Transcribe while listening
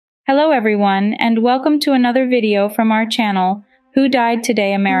Hello everyone, and welcome to another video from our channel, Who Died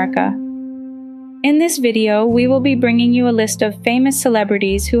Today America. In this video, we will be bringing you a list of famous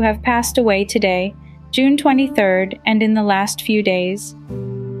celebrities who have passed away today, June 23rd, and in the last few days.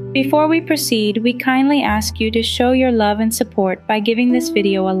 Before we proceed, we kindly ask you to show your love and support by giving this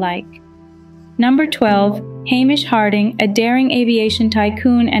video a like. Number 12, Hamish Harding, a daring aviation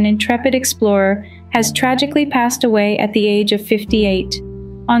tycoon and intrepid explorer, has tragically passed away at the age of 58.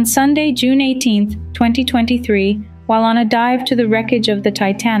 On Sunday, June 18, 2023, while on a dive to the wreckage of the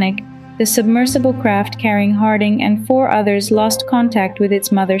Titanic, the submersible craft carrying Harding and 4 others lost contact with its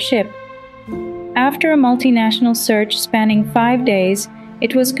mother ship. After a multinational search spanning 5 days,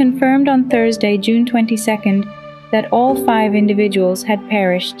 it was confirmed on Thursday, June 22nd, that all 5 individuals had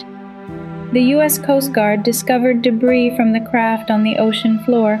perished. The U.S. Coast Guard discovered debris from the craft on the ocean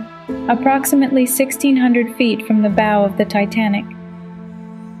floor, approximately 1,600 feet from the bow of the Titanic.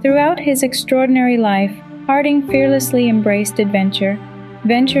 Throughout his extraordinary life, Harding fearlessly embraced adventure,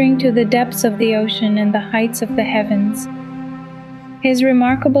 venturing to the depths of the ocean and the heights of the heavens. His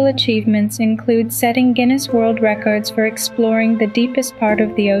remarkable achievements include setting Guinness World Records for exploring the deepest part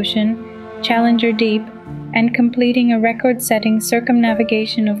of the ocean, Challenger Deep, and completing a record-setting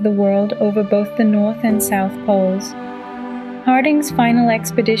circumnavigation of the world over both the North and South Poles. Harding's final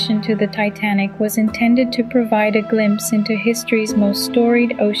expedition to the Titanic was intended to provide a glimpse into history's most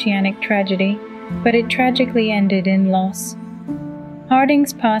storied oceanic tragedy, but it tragically ended in loss.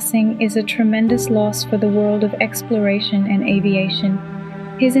 Harding's passing is a tremendous loss for the world of exploration and aviation.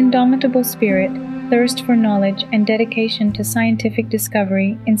 His indomitable spirit, thirst for knowledge, and dedication to scientific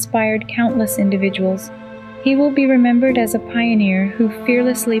discovery inspired countless individuals. He will be remembered as a pioneer who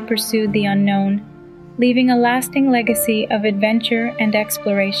fearlessly pursued the unknown, leaving a lasting legacy of adventure and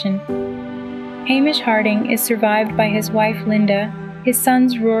exploration. Hamish Harding is survived by his wife Linda, his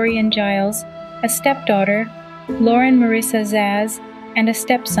sons Rory and Giles, a stepdaughter, Lauren Marissa Zaz, and a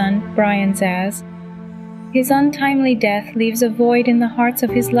stepson, Brian Zaz. His untimely death leaves a void in the hearts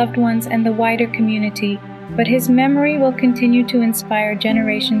of his loved ones and the wider community, but his memory will continue to inspire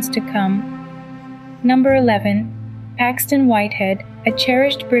generations to come. Number 11. Paxton Whitehead, a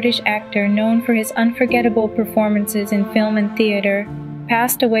cherished British actor known for his unforgettable performances in film and theater,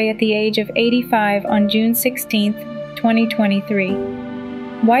 passed away at the age of 85 on June 16, 2023.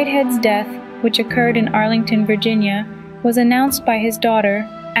 Whitehead's death, which occurred in Arlington, Virginia, was announced by his daughter,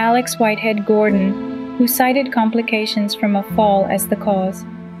 Alex Whitehead Gordon, who cited complications from a fall as the cause.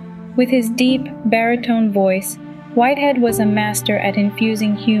 With his deep, baritone voice, Whitehead was a master at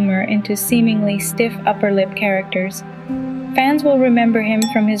infusing humor into seemingly stiff upper-lip characters. Fans will remember him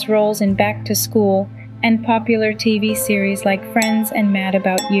from his roles in Back to School and popular TV series like Friends and Mad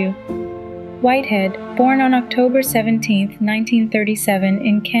About You. Whitehead, born on October 17, 1937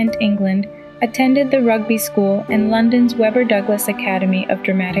 in Kent, England, attended the rugby school and London's Webber Douglas Academy of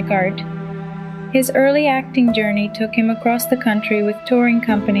Dramatic Art. His early acting journey took him across the country with touring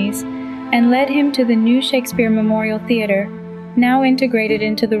companies and led him to the New Shakespeare Memorial Theatre, now integrated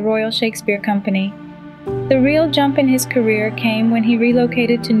into the Royal Shakespeare Company. The real jump in his career came when he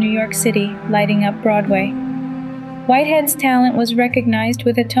relocated to New York City, lighting up Broadway. Whitehead's talent was recognized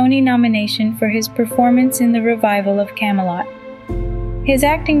with a Tony nomination for his performance in the revival of Camelot. His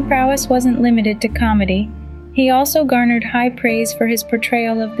acting prowess wasn't limited to comedy. He also garnered high praise for his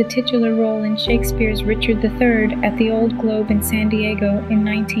portrayal of the titular role in Shakespeare's Richard III at the Old Globe in San Diego in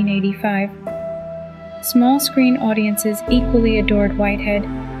 1985. Small-screen audiences equally adored Whitehead,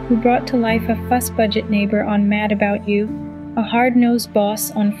 who brought to life a fuss-budget neighbor on Mad About You, a hard-nosed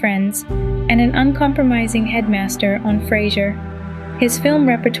boss on Friends, and an uncompromising headmaster on Frasier. His film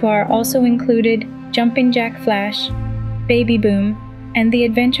repertoire also included Jumpin' Jack Flash, Baby Boom, and The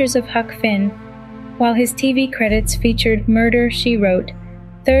Adventures of Huck Finn, while his TV credits featured Murder, She Wrote,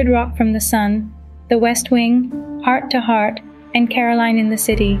 Third Rock from the Sun, The West Wing, Heart to Heart, and Caroline in the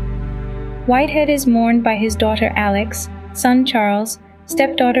City. Whitehead is mourned by his daughter Alex, son Charles,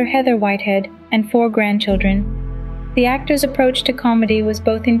 stepdaughter Heather Whitehead, and 4 grandchildren. The actor's approach to comedy was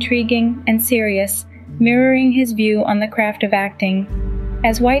both intriguing and serious, mirroring his view on the craft of acting.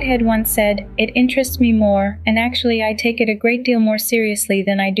 As Whitehead once said, "It interests me more, and actually I take it a great deal more seriously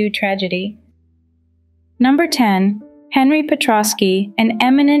than I do tragedy." Number 10. Henry Petroski, an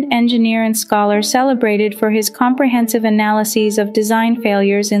eminent engineer and scholar celebrated for his comprehensive analyses of design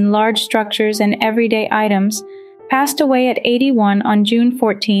failures in large structures and everyday items, passed away at 81 on June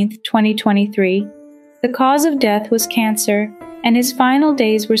 14, 2023. The cause of death was cancer, and his final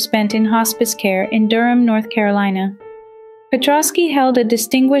days were spent in hospice care in Durham, North Carolina. Petroski held a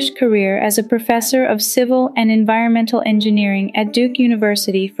distinguished career as a professor of civil and environmental engineering at Duke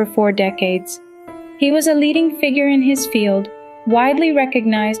University for 4 decades. He was a leading figure in his field, widely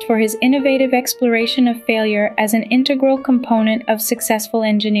recognized for his innovative exploration of failure as an integral component of successful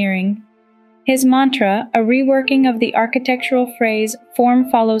engineering. His mantra, a reworking of the architectural phrase "form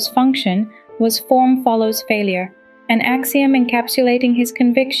follows function," was "form follows failure," an axiom encapsulating his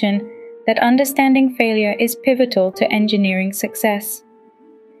conviction that understanding failure is pivotal to engineering success.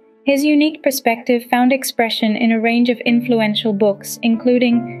 His unique perspective found expression in a range of influential books,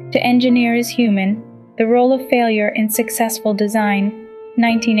 including To Engineer is Human, The Role of Failure in Successful Design,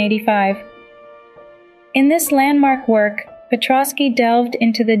 1985. In this landmark work, Petroski delved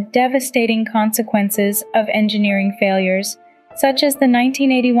into the devastating consequences of engineering failures, such as the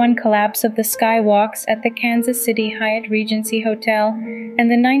 1981 collapse of the skywalks at the Kansas City Hyatt Regency Hotel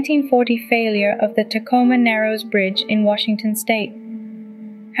and the 1940 failure of the Tacoma Narrows Bridge in Washington state.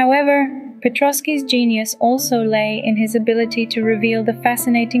 However, Petroski's genius also lay in his ability to reveal the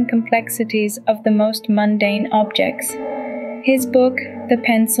fascinating complexities of the most mundane objects. His book, The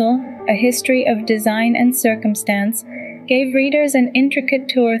Pencil, A History of Design and Circumstance, gave readers an intricate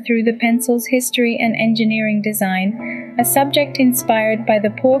tour through the pencil's history and engineering design, a subject inspired by the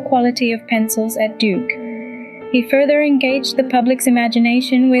poor quality of pencils at Duke. He further engaged the public's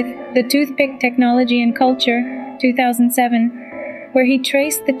imagination with The Toothpick Technology and Culture, 2007, where he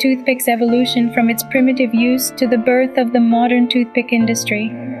traced the toothpick's evolution from its primitive use to the birth of the modern toothpick industry.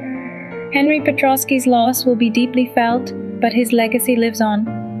 Henry Petroski's loss will be deeply felt, but his legacy lives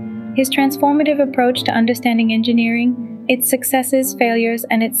on. His transformative approach to understanding engineering, its successes, failures,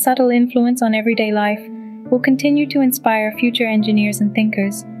 and its subtle influence on everyday life will continue to inspire future engineers and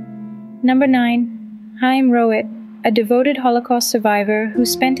thinkers. Number 9. Chaim Rowett, a devoted Holocaust survivor who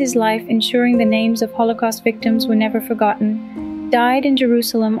spent his life ensuring the names of Holocaust victims were never forgotten, died in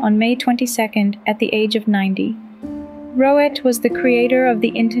Jerusalem on May 22nd at the age of 90. Rowett was the creator of the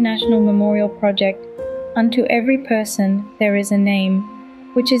International Memorial Project, Unto Every Person There Is a Name,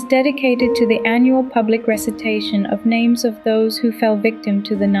 which is dedicated to the annual public recitation of names of those who fell victim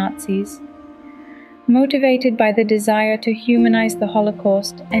to the Nazis. Motivated by the desire to humanize the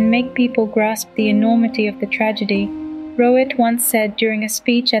Holocaust and make people grasp the enormity of the tragedy, Rowett once said during a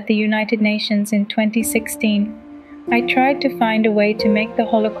speech at the United Nations in 2016, "I tried to find a way to make the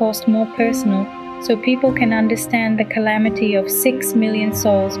Holocaust more personal so people can understand the calamity of 6 million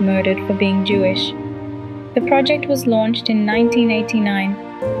souls murdered for being Jewish." The project was launched in 1989,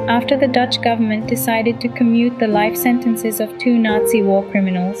 after the Dutch government decided to commute the life sentences of 2 Nazi war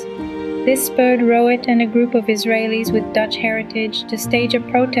criminals. This spurred Rowett and a group of Israelis with Dutch heritage to stage a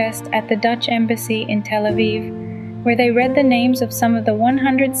protest at the Dutch embassy in Tel Aviv, where they read the names of some of the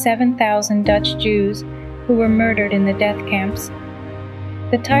 107,000 Dutch Jews who were murdered in the death camps.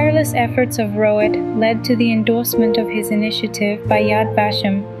 The tireless efforts of Rowett led to the endorsement of his initiative by Yad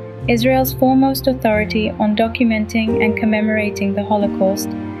Vashem, Israel's foremost authority on documenting and commemorating the Holocaust,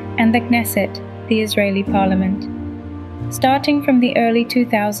 and the Knesset, the Israeli parliament. Starting from the early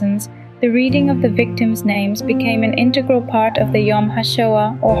 2000s, the reading of the victims' names became an integral part of the Yom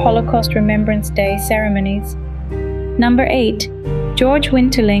HaShoah, or Holocaust Remembrance Day, ceremonies. Number 8. George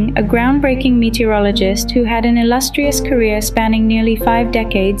Winterling, a groundbreaking meteorologist who had an illustrious career spanning nearly 5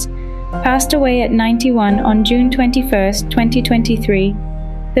 decades, passed away at 91 on June 21, 2023.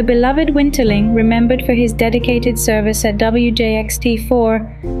 The beloved Winterling, remembered for his dedicated service at WJXT4,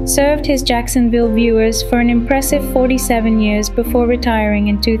 served his Jacksonville viewers for an impressive 47 years before retiring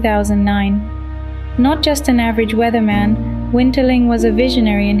in 2009. Not just an average weatherman, Winterling was a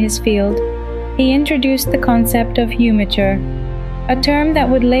visionary in his field. He introduced the concept of humiture, a term that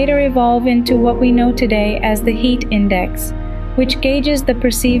would later evolve into what we know today as the heat index, which gauges the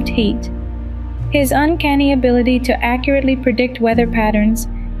perceived heat. His uncanny ability to accurately predict weather patterns,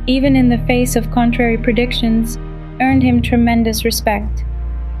 even in the face of contrary predictions, earned him tremendous respect.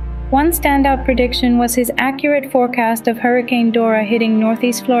 One standout prediction was his accurate forecast of Hurricane Dora hitting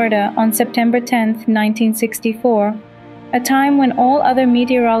northeast Florida on September 10, 1964, a time when all other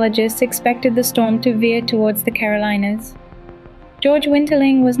meteorologists expected the storm to veer towards the Carolinas. George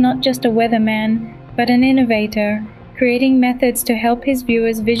Winterling was not just a weatherman, but an innovator, creating methods to help his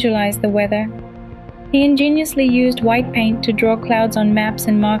viewers visualize the weather. He ingeniously used white paint to draw clouds on maps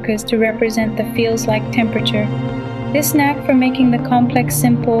and markers to represent the feels-like temperature. This knack for making the complex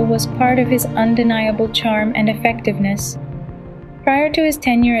simple was part of his undeniable charm and effectiveness. Prior to his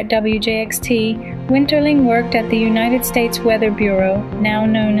tenure at WJXT, Winterling worked at the United States Weather Bureau, now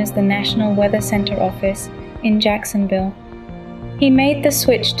known as the National Weather Center Office, in Jacksonville. He made the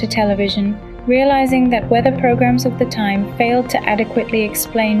switch to television, realizing that weather programs of the time failed to adequately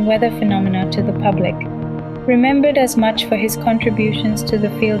explain weather phenomena to the public, remembered as much for his contributions to the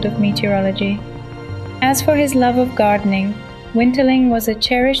field of meteorology. As for his love of gardening, Winterling was a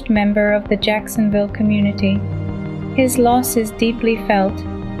cherished member of the Jacksonville community. His loss is deeply felt,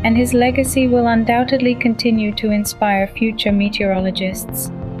 and his legacy will undoubtedly continue to inspire future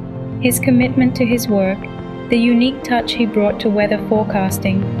meteorologists. His commitment to his work, the unique touch he brought to weather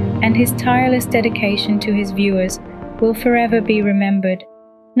forecasting, and his tireless dedication to his viewers will forever be remembered.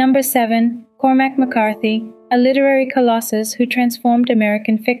 Number 7. Cormac McCarthy, a literary colossus who transformed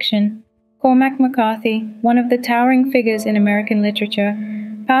American fiction. Cormac McCarthy, one of the towering figures in American literature,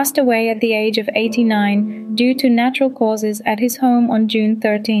 passed away at the age of 89 due to natural causes at his home on June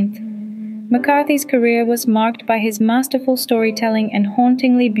 13th. McCarthy's career was marked by his masterful storytelling and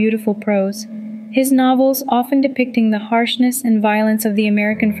hauntingly beautiful prose. His novels, often depicting the harshness and violence of the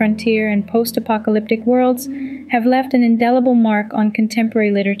American frontier and post-apocalyptic worlds, have left an indelible mark on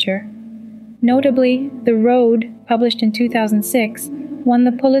contemporary literature. Notably, The Road, published in 2006, won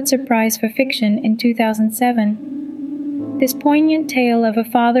the Pulitzer Prize for Fiction in 2007. This poignant tale of a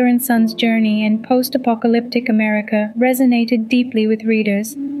father and son's journey in post-apocalyptic America resonated deeply with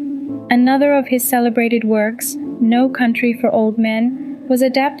readers. Another of his celebrated works, No Country for Old Men, was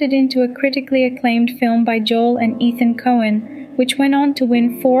adapted into a critically acclaimed film by Joel and Ethan Coen, which went on to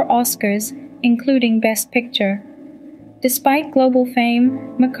win 4 Oscars, including Best Picture. Despite global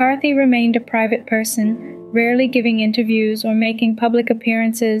fame, McCarthy remained a private person, rarely giving interviews or making public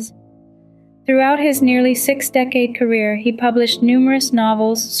appearances. Throughout his nearly 6-decade career, he published numerous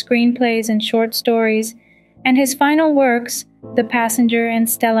novels, screenplays, and short stories, and his final works, The Passenger and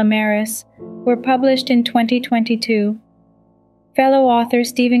Stella Maris, were published in 2022. Fellow author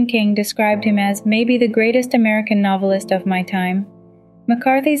Stephen King described him as maybe the greatest American novelist of my time.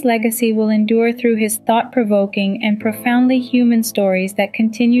 McCarthy's legacy will endure through his thought-provoking and profoundly human stories that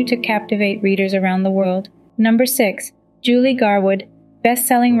continue to captivate readers around the world. Number 6. Julie Garwood,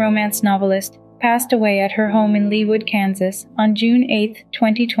 best-selling romance novelist, passed away at her home in Leawood, Kansas, on June 8,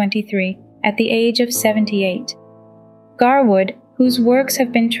 2023, at the age of 78. Garwood, whose works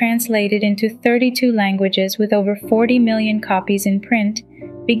have been translated into 32 languages with over 40 million copies in print,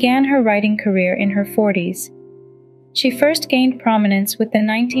 began her writing career in her 40s. She first gained prominence with the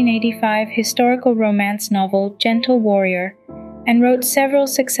 1985 historical romance novel Gentle Warrior, and wrote several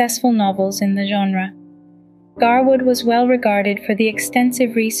successful novels in the genre. Garwood was well regarded for the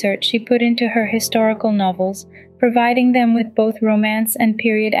extensive research she put into her historical novels, providing them with both romance and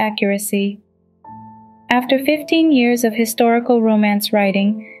period accuracy. After 15 years of historical romance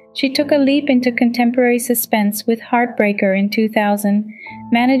writing, she took a leap into contemporary suspense with Heartbreaker in 2000,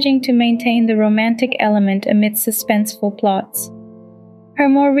 managing to maintain the romantic element amidst suspenseful plots. Her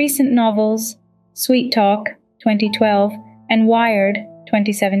more recent novels, Sweet Talk, 2012, and Wired,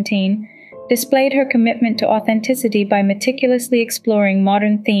 2017, displayed her commitment to authenticity by meticulously exploring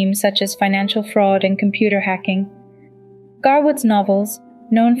modern themes such as financial fraud and computer hacking. Garwood's novels,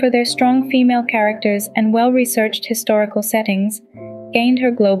 known for their strong female characters and well-researched historical settings, gained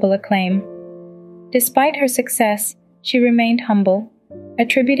her global acclaim. Despite her success, she remained humble,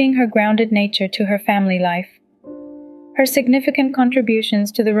 attributing her grounded nature to her family life. Her significant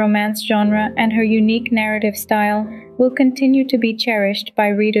contributions to the romance genre and her unique narrative style will continue to be cherished by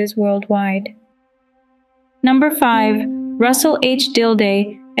readers worldwide. Number 5. Russell H.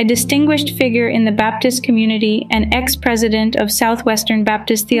 Dilday, a distinguished figure in the Baptist community and ex-president of Southwestern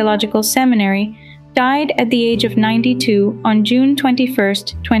Baptist Theological Seminary, died at the age of 92 on June 21,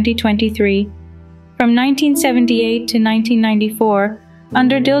 2023. From 1978 to 1994,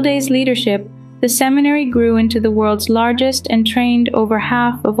 under Dilday's leadership, the seminary grew into the world's largest and trained over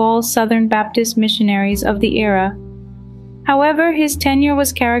half of all Southern Baptist missionaries of the era. However, his tenure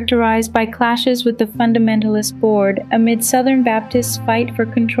was characterized by clashes with the Fundamentalist Board amid Southern Baptists' fight for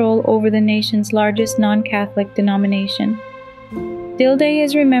control over the nation's largest non-Catholic denomination. Dilday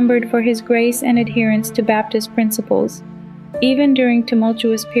is remembered for his grace and adherence to Baptist principles, even during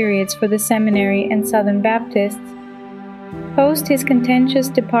tumultuous periods for the seminary and Southern Baptists. Post his contentious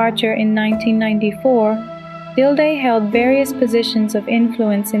departure in 1994, Dilday held various positions of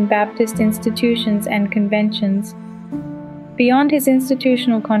influence in Baptist institutions and conventions. Beyond his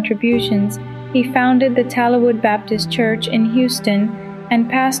institutional contributions, he founded the Tallowood Baptist Church in Houston and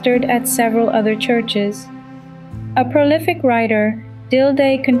pastored at several other churches. A prolific writer,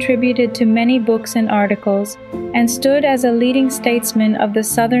 Dilday contributed to many books and articles, and stood as a leading statesman of the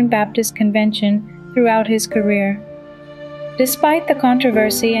Southern Baptist Convention throughout his career. Despite the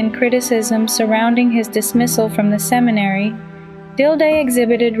controversy and criticism surrounding his dismissal from the seminary, Dilday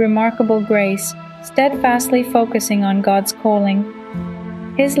exhibited remarkable grace, steadfastly focusing on God's calling.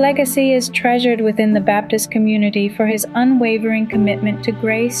 His legacy is treasured within the Baptist community for his unwavering commitment to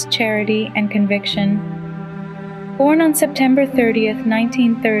grace, charity, and conviction. Born on September 30,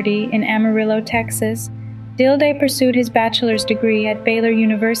 1930, in Amarillo, Texas, Dilday pursued his bachelor's degree at Baylor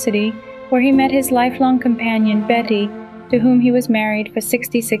University, where he met his lifelong companion, Betty, to whom he was married for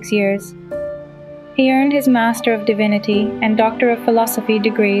 66 years. He earned his Master of Divinity and Doctor of Philosophy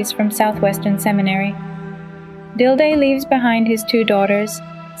degrees from Southwestern Seminary. Dilday leaves behind his 2 daughters,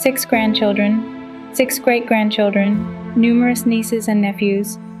 6 grandchildren, 6 great-grandchildren, numerous nieces and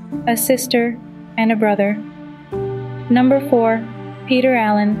nephews, a sister, and a brother. Number 4. Peter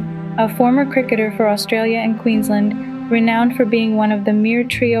Allen, a former cricketer for Australia and Queensland, renowned for being one of the mere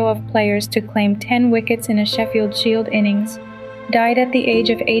trio of players to claim 10 wickets in a Sheffield Shield innings, died at the age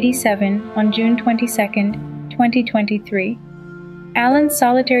of 87 on June 22, 2023. Allen's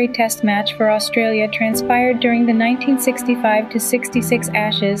solitary test match for Australia transpired during the 1965-66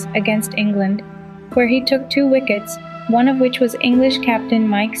 Ashes against England, where he took 2 wickets, one of which was English captain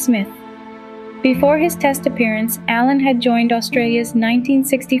Mike Smith. Before his test appearance, Allen had joined Australia's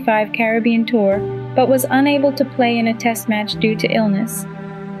 1965 Caribbean Tour, but was unable to play in a test match due to illness.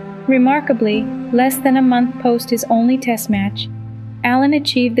 Remarkably, less than a month post his only test match, Allen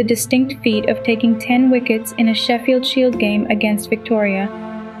achieved the distinct feat of taking 10 wickets in a Sheffield Shield game against Victoria.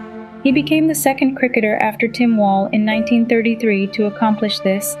 He became the second cricketer after Tim Wall in 1933 to accomplish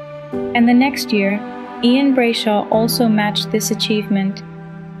this, and the next year, Ian Brayshaw also matched this achievement.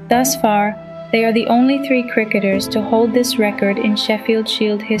 Thus far, they are the only 3 cricketers to hold this record in Sheffield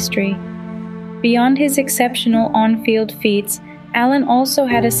Shield history. Beyond his exceptional on-field feats, Allen also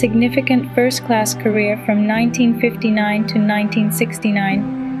had a significant first-class career from 1959 to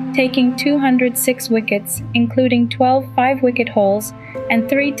 1969, taking 206 wickets, including 12 5-wicket hauls and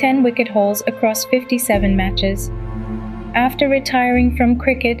 3 10-wicket hauls across 57 matches. After retiring from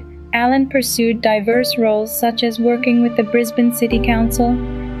cricket, Allen pursued diverse roles such as working with the Brisbane City Council,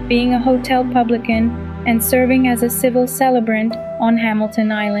 being a hotel publican, and serving as a civil celebrant on Hamilton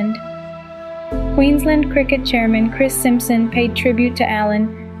Island. Queensland Cricket Chairman Chris Simpson paid tribute to Allen,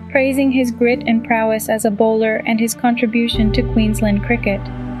 praising his grit and prowess as a bowler and his contribution to Queensland cricket.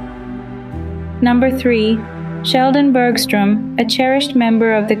 Number 3. Sheldon Bergstrom, a cherished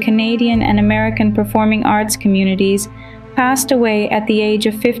member of the Canadian and American performing arts communities, passed away at the age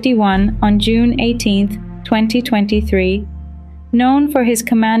of 51 on June 18, 2023. Known for his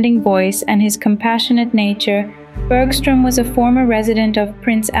commanding voice and his compassionate nature, Bergstrom was a former resident of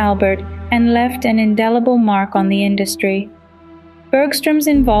Prince Albert and left an indelible mark on the industry. Bergstrom's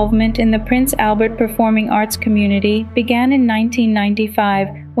involvement in the Prince Albert performing arts community began in 1995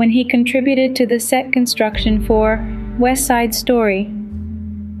 when he contributed to the set construction for West Side Story.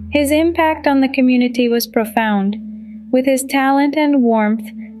 His impact on the community was profound, with his talent and warmth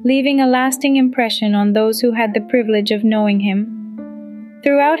leaving a lasting impression on those who had the privilege of knowing him.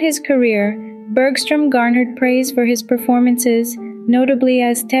 Throughout his career, Bergstrom garnered praise for his performances, notably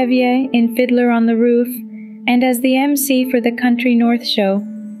as Tevye in Fiddler on the Roof and as the MC for the Country North Show.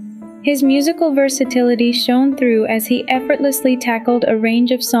 His musical versatility shone through as he effortlessly tackled a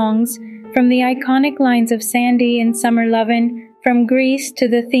range of songs, from the iconic lines of Sandy in Summer Lovin', from Grease to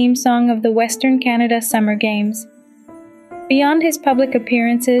the theme song of the Western Canada Summer Games. Beyond his public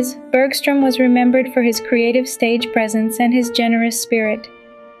appearances, Bergstrom was remembered for his creative stage presence and his generous spirit.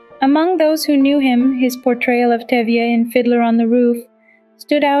 Among those who knew him, his portrayal of Tevye in Fiddler on the Roof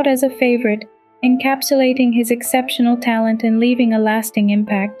stood out as a favorite, encapsulating his exceptional talent and leaving a lasting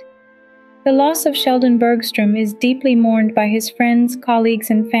impact. The loss of Sheldon Bergstrom is deeply mourned by his friends, colleagues,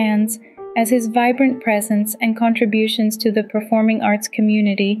 and fans, as his vibrant presence and contributions to the performing arts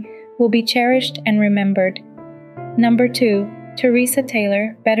community will be cherished and remembered. Number 2. Teresa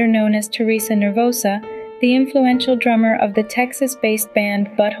Taylor, better known as Teresa Nervosa, the influential drummer of the Texas-based band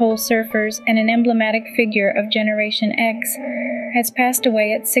Butthole Surfers and an emblematic figure of Generation X, has passed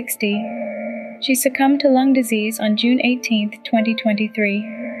away at 60. She succumbed to lung disease on June 18,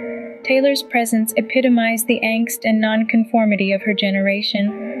 2023. Taylor's presence epitomized the angst and nonconformity of her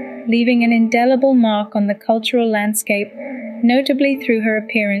generation, leaving an indelible mark on the cultural landscape, notably through her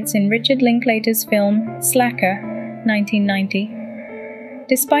appearance in Richard Linklater's film Slacker, 1990.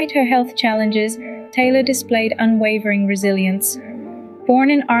 Despite her health challenges, Taylor displayed unwavering resilience. Born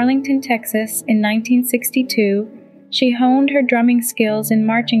in Arlington, Texas in 1962, she honed her drumming skills in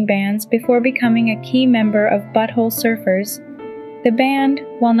marching bands before becoming a key member of Butthole Surfers. The band,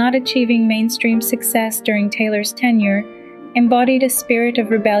 while not achieving mainstream success during Taylor's tenure, embodied a spirit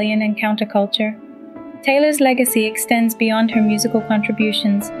of rebellion and counterculture. Taylor's legacy extends beyond her musical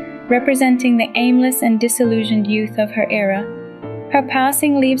contributions, representing the aimless and disillusioned youth of her era. Her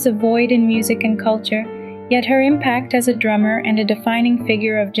passing leaves a void in music and culture, yet her impact as a drummer and a defining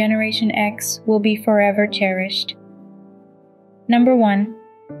figure of Generation X will be forever cherished. Number 1.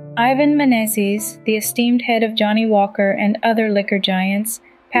 Ivan Menezes, the esteemed head of Johnnie Walker and other liquor giants,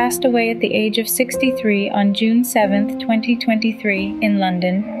 passed away at the age of 63 on June 7, 2023, in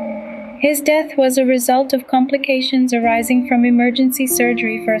London. His death was a result of complications arising from emergency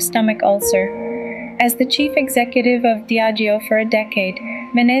surgery for a stomach ulcer. As the chief executive of Diageo for a decade,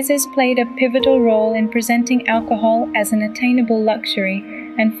 Menezes played a pivotal role in presenting alcohol as an attainable luxury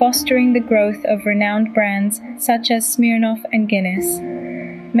and fostering the growth of renowned brands such as Smirnoff and Guinness.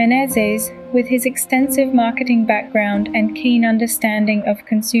 Menezes, with his extensive marketing background and keen understanding of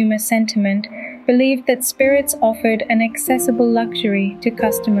consumer sentiment, believed that spirits offered an accessible luxury to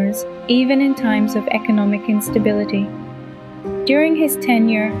customers, even in times of economic instability. During his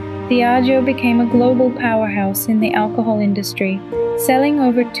tenure, Diageo became a global powerhouse in the alcohol industry, selling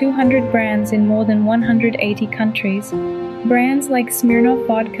over 200 brands in more than 180 countries. Brands like Smirnoff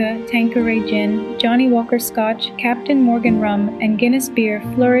Vodka, Tanqueray Gin, Johnnie Walker Scotch, Captain Morgan Rum, and Guinness Beer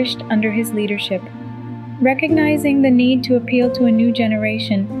flourished under his leadership. Recognizing the need to appeal to a new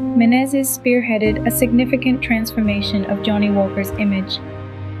generation, Menezes spearheaded a significant transformation of Johnnie Walker's image.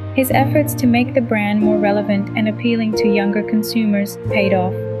 His efforts to make the brand more relevant and appealing to younger consumers paid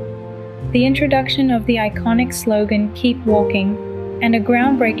off. The introduction of the iconic slogan, "Keep Walking," and a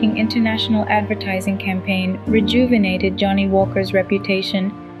groundbreaking international advertising campaign rejuvenated Johnnie Walker's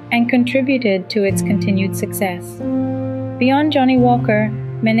reputation and contributed to its continued success. Beyond Johnnie Walker,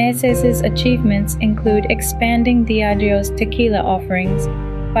 Menezes' achievements include expanding Diageo's tequila offerings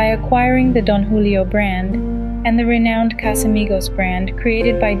by acquiring the Don Julio brand and the renowned Casamigos brand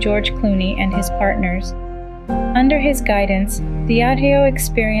created by George Clooney and his partners. Under his guidance, Diageo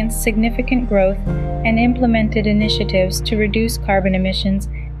experienced significant growth and implemented initiatives to reduce carbon emissions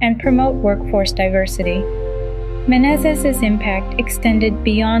and promote workforce diversity. Menezes' impact extended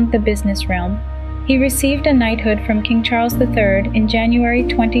beyond the business realm. He received a knighthood from King Charles III in January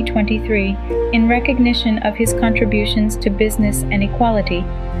 2023 in recognition of his contributions to business and equality.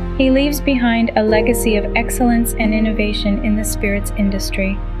 He leaves behind a legacy of excellence and innovation in the spirits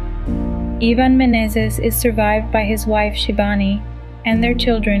industry. Ivan Menezes is survived by his wife Shibani and their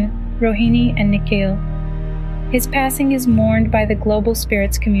children, Rohini and Nikhil. His passing is mourned by the global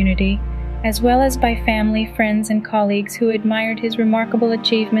spirits community, as well as by family, friends, and colleagues who admired his remarkable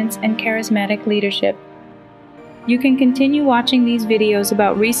achievements and charismatic leadership. You can continue watching these videos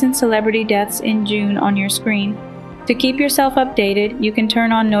about recent celebrity deaths in June on your screen. To keep yourself updated, you can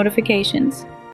turn on notifications.